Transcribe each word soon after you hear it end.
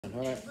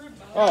fun.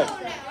 All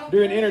right.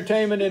 Doing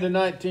entertainment in the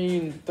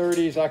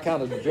 1930s, I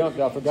kind of jumped.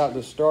 I forgot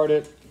to start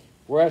it.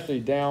 We're actually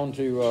down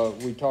to,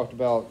 we talked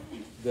about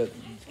that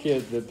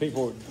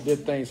people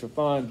did things for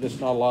fun, just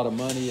not a lot of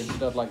money and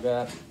stuff like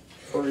that.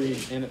 Free,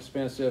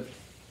 inexpensive.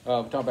 We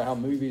talked about how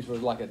movies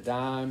was like a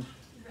dime,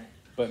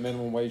 but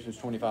minimum wage was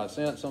 25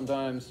 cents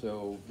sometimes.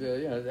 So, yeah,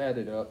 it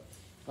added up.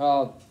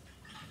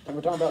 And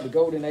we're talking about the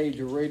golden age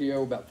of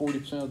radio. About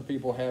 40% of the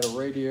people had a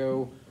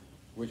radio,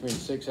 which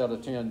means 6 out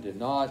of 10 did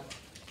not.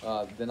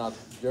 Then I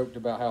joked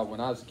about how when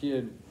I was a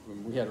kid,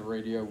 when we had a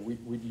radio,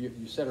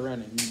 you sat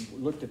around and you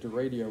looked at the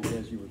radio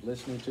as you were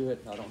listening to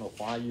it. I don't know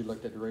why you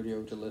looked at the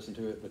radio to listen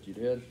to it, but you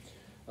did.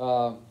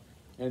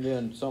 And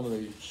then some of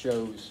the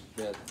shows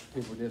that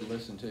people did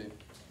listen to.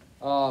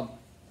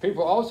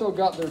 People also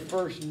got their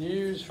first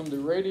news from the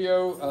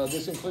radio.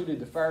 This included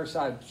the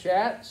fireside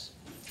chats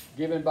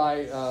given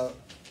by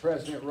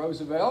President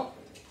Roosevelt.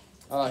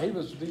 He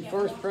was the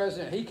first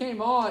president. He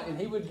came on and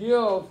he would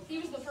give,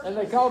 and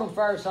they called them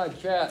fireside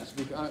chats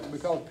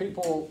because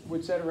people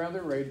would sit around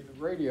their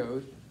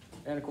radios,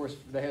 and of course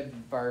they had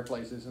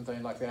fireplaces and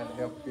things like that to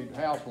help keep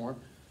the house warm.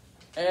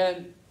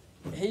 And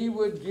he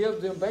would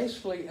give them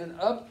basically an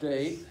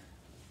update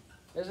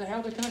as to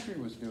how the country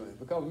was doing.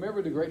 Because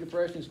remember, the Great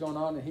Depression is going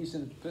on, and he's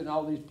putting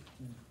all these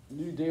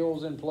new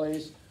deals in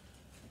place.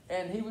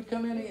 And he would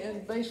come in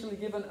and basically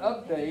give an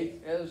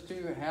update as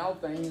to how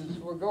things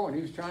were going.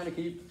 He was trying to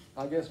keep,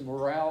 I guess,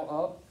 morale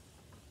up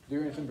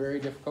during some very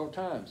difficult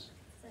times.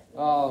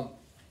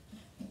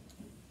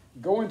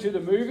 Going to the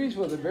movies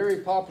was a very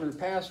popular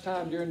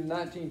pastime during the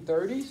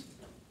 1930s.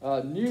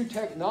 New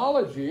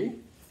technology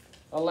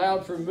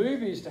allowed for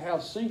movies to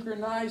have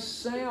synchronized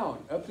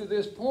sound. Up to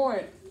this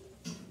point,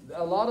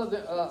 a lot of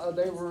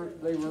they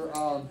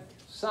were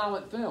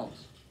silent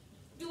films.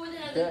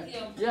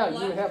 Okay. Yeah, you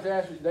would have to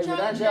actually, they would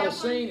actually have a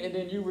scene, and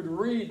then you would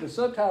read, the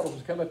subtitles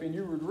would come up, and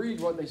you would read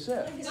what they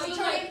said.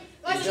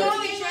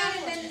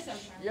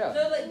 Yeah.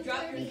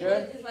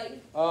 Okay.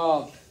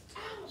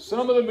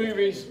 Some of the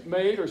movies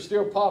made are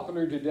still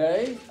popular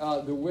today.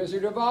 The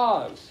Wizard of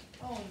Oz.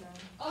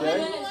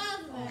 Okay.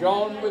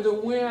 Gone with the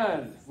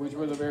Wind, which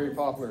was very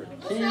popular.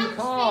 King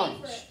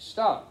Kong.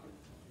 Stop.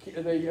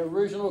 The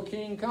original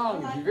King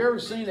Kong. If you've ever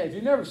seen it, if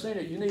you've never seen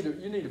it, you need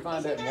to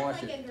find that and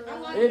watch it.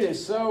 It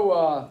is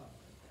so.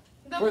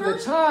 For the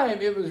time,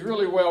 it was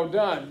really well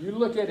done. You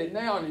look at it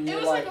now and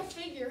you're like a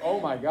figure. Oh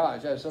my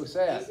gosh, that's so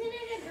sad.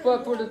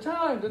 But for the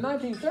time, the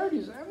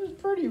 1930s, it was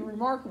pretty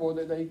remarkable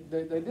that they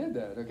did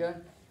that. Okay.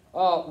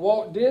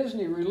 Walt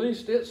Disney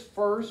released its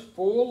first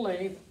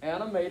full-length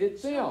animated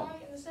film,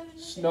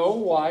 Snow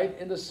White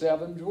and the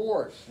Seven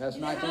Dwarfs. That's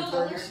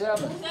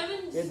 1937.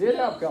 It did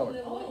have color.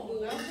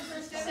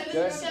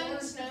 Okay.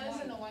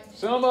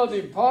 Some of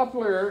the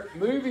popular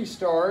movie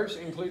stars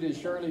included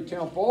Shirley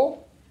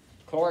Temple,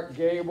 Clark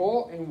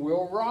Gable, and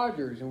Will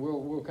Rogers, and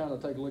we'll kind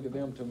of take a look at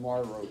them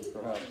tomorrow,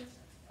 perhaps.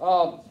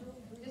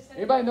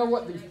 Anybody know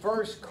what the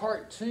first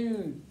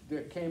cartoon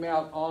that came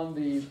out on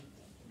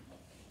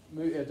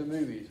at the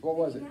movies? What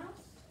was it?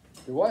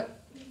 The what?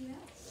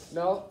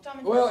 No.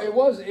 Well,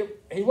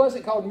 he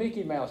wasn't called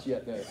Mickey Mouse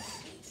yet, though.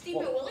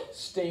 Steamboat Willie?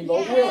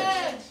 Steamboat Willie.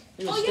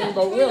 He was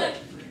Steamboat Willie.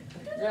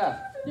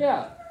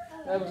 Yeah,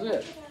 that was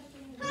it.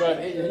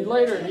 But he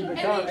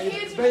becomes,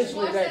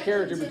 basically that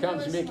character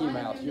becomes Mickey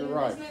Mouse. You're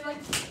right.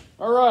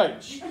 All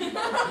right.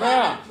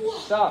 Now,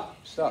 stop.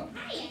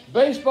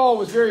 Baseball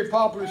was a very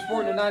popular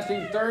sport in the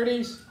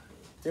 1930s.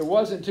 It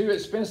wasn't too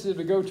expensive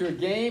to go to a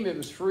game. It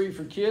was free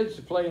for kids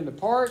to play in the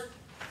park.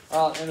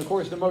 And, of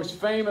course, the most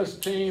famous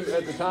team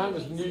at the time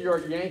was the New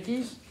York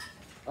Yankees.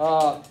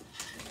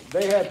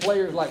 They had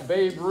players like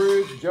Babe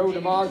Ruth, Joe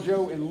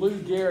DiMaggio, and Lou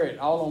Gehrig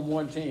all on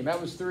one team.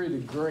 That was three of the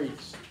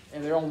greats,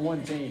 and they're on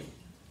one team.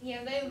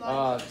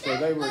 Yeah, so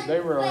they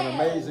were an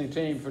amazing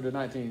team for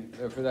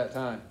that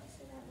time.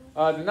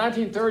 The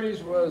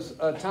 1930s was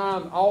a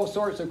time all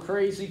sorts of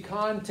crazy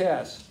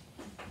contests.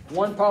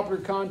 One popular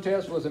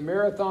contest was a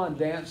marathon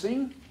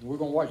dancing. We're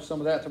going to watch some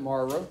of that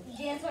tomorrow.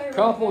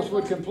 Couples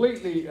would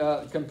compete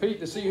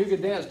to see who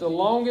could dance the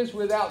longest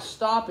without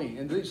stopping.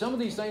 And some of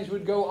these things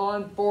would go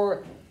on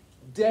for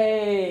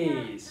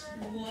days.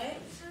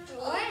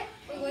 What?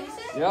 What is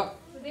it? Yep.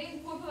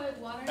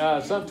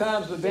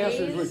 Sometimes the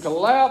dancers would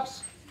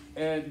collapse,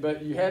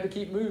 but you had to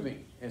keep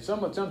moving. And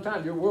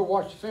sometimes we'll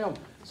watch the film.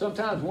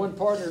 Sometimes one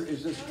partner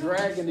is just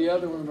dragging the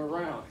other one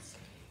around,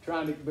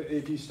 but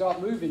if you stop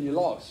moving, you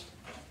lost.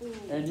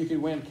 And you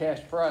could win cash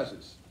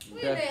prizes.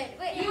 Okay?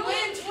 Wait, you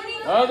win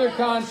 20. Other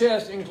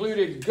contests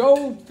included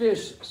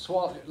goldfish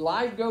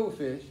live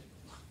goldfish.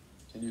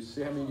 And you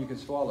see how many you can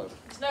swallow.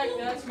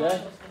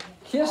 Okay?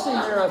 Kissing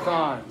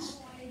marathons.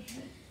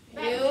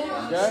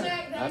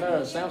 Okay? I know,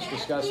 it sounds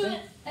disgusting.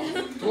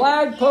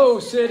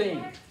 Flagpole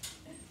sitting.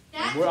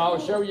 Well, I'll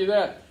show you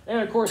that. And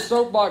of course,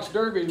 soapbox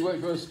derby,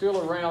 which was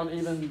still around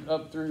even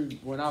up through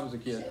when I was a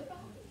kid.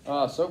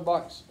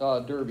 Soapbox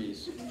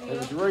derbies. It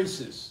was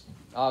races.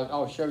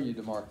 I'll show you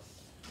tomorrow.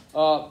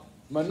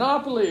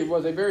 Monopoly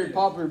was a very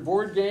popular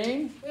board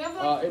game.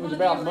 It was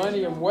about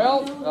money and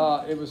wealth.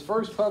 It was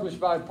first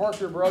published by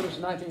Parker Brothers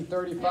in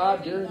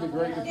 1935 during the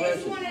Great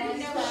Depression.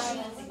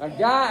 A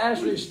guy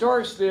actually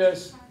starts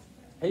this.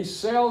 He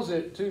sells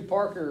it to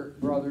Parker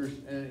Brothers,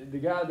 and the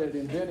guy that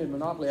invented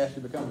Monopoly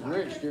actually becomes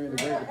rich during the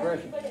Great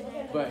Depression.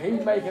 But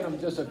he's making them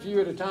just a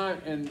few at a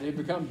time, and it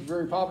becomes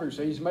very popular.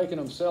 So he's making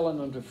them, selling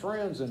them to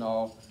friends and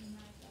all.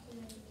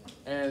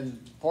 And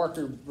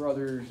Parker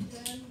Brothers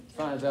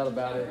finds out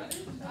about it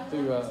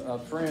through a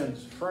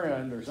friend's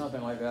friend or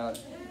something like that,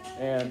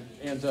 and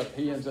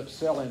he ends up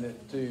selling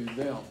it to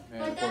them. And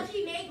But of does course,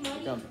 he make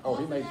money?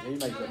 he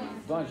makes a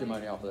bunch of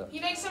money off of that. He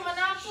makes a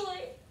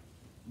monopoly.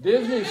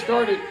 Disney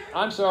started,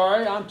 I'm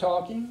sorry, I'm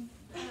talking.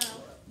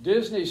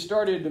 Disney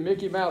started the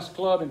Mickey Mouse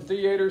Club in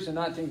theaters in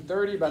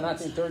 1930. By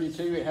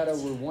 1932, it had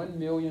over 1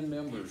 million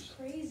members.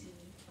 Crazy.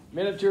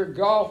 Miniature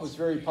golf was a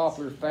very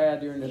popular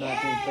fad during the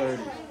 1930s.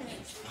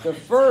 The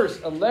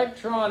first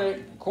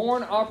electronic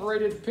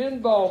coin-operated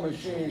pinball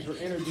machines were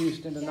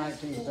introduced in the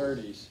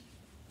 1930s.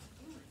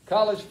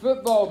 College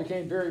football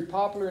became very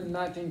popular in the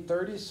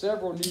 1930s.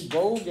 Several new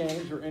bowl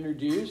games were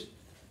introduced,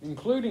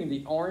 including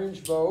the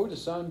Orange Bowl, the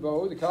Sun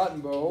Bowl, the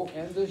Cotton Bowl,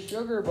 and the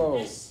Sugar Bowl.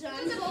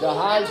 The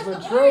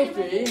Heisman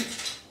Trophy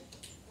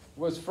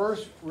was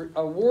first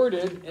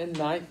awarded in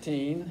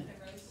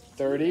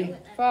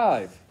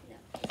 1935.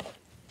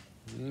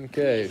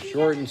 Okay,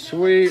 short and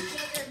sweet.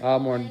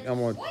 I'm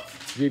gonna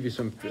give you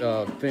some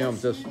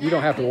films. You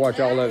don't have to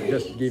watch all of it,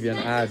 just to give you an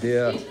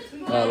idea.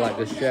 Like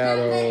The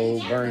Shadow,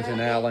 Burns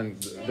and Allen.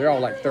 They're all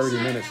like 30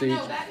 minutes each.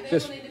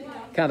 Just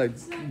kind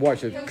of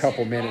watch a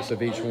couple minutes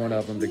of each one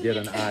of them to get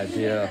an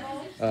idea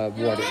of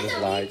what it was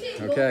like.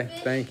 Okay,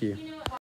 thank you.